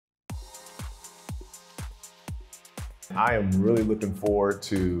I am really looking forward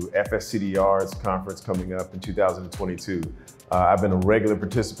to FSCDR's conference coming up in 2022. I've been a regular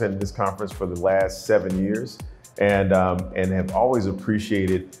participant in this conference for the last 7 years and have always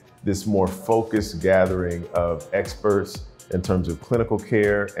appreciated this more focused gathering of experts in terms of clinical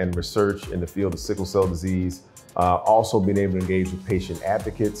care and research in the field of sickle cell disease. Also being able to engage with patient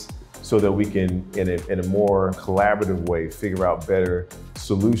advocates so that we can, in a more collaborative way, figure out better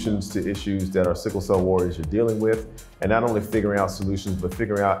solutions to issues that our sickle cell warriors are dealing with. And not only figuring out solutions, but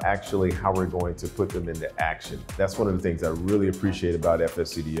figuring out actually how we're going to put them into action. That's one of the things I really appreciate about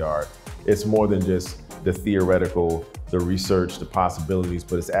FSCDR. It's more than just the theoretical, the research, the possibilities,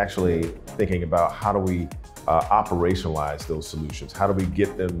 but it's actually thinking about how do we operationalize those solutions? How do we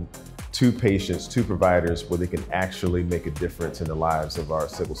get them to patients, to providers, where they can actually make a difference in the lives of our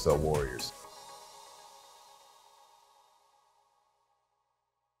sickle cell warriors?